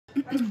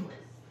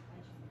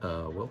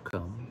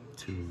Welcome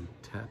to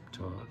Tap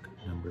Talk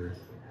number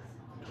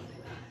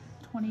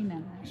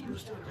 29.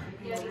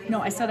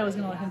 No, I said I was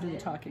going to let him do the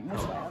talking.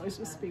 That's why I was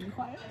just being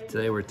quiet.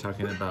 Today we're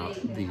talking about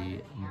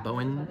the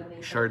Boen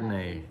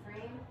Chardonnay.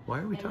 Why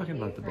are we talking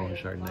about the Boen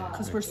Chardonnay?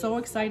 Because we're so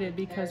excited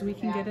because we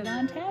can get it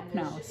on tap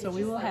now. So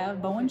we will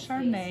have Boen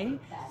Chardonnay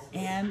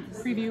and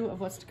preview of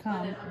what's to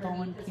come,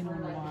 Boen Pinot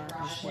Noir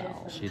as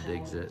well. She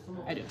digs it.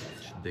 I do.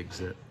 She digs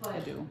it. I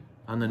do.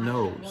 On the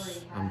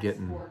nose, I get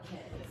a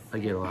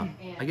lot.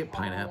 I get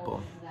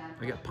pineapple.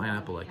 I get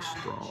pineapple, like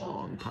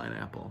strong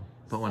pineapple.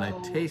 But when I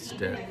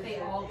taste it,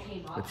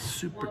 it's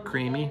super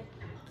creamy,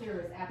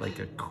 like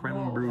a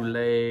creme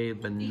brulee,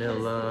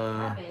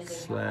 vanilla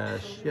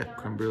slash,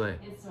 creme brulee.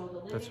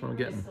 That's what I'm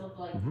getting.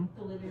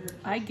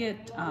 I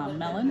get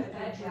melon,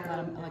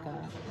 like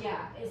a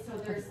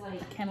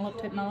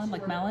cantaloupe type melon,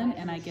 like melon,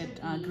 and I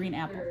get green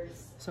apple.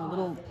 So a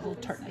little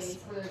tartness.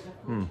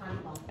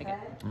 I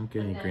get. I'm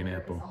getting green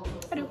apple.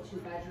 I do.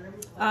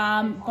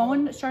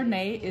 Boen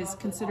Chardonnay is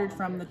considered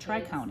from the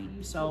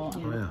Tri-County. So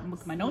I'm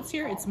looking at my notes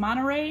here. It's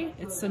Monterey,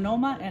 it's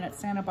Sonoma, and it's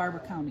Santa Barbara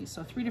County.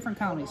 So 3 different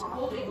counties.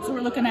 So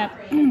we're looking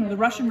at the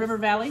Russian River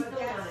Valley.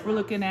 We're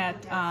looking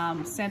at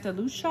Santa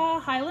Lucia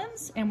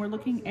Highlands, and we're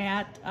looking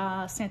at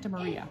Santa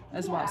Maria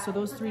as well. So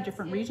those 3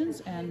 different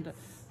regions and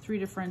 3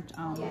 different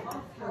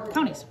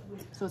counties.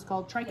 So it's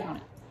called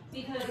Tri-County.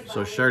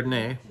 So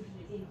Chardonnay,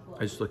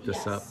 I just looked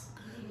this up.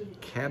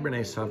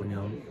 Cabernet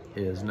Sauvignon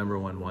is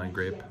 #1 wine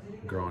grape,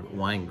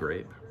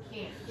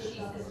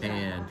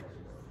 and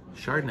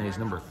Chardonnay is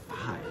 #5.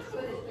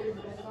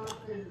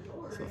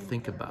 So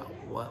think about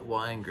what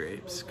wine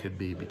grapes could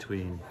be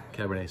between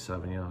Cabernet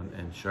Sauvignon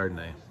and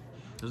Chardonnay.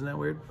 Isn't that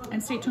weird?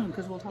 And stay tuned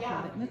because we'll talk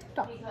about it in the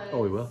TikTok. Oh,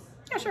 we will?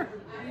 Yeah, sure.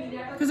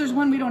 Because there's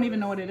one we don't even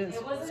know what it is.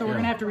 So we're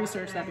going to have to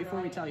research that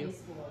before we tell you.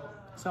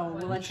 So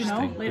we'll let you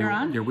know later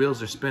on. Your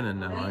wheels are spinning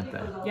now, aren't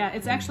they? Yeah,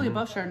 it's actually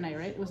above Chardonnay,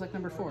 right? It was like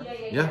 #4.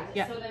 Yeah.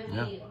 Yeah.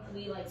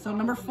 So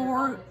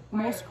 #4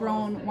 most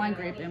grown wine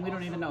grape, and we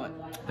don't even know it.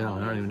 No, I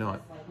don't even know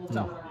it.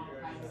 So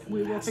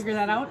we will figure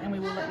that out, and we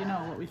will let you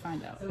know what we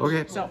find out.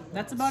 Okay. So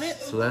that's about it.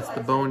 So that's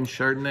the Boen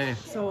Chardonnay.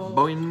 So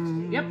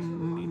Boen. Yep.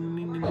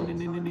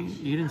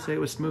 You didn't say it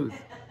was smooth.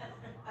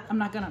 I'm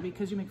not gonna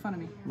because you make fun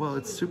of me. Well,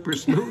 it's super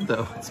smooth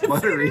though. It's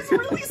buttery. It's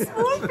really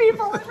smooth,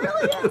 people. It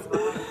really is.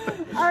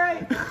 All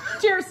right.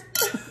 Cheers.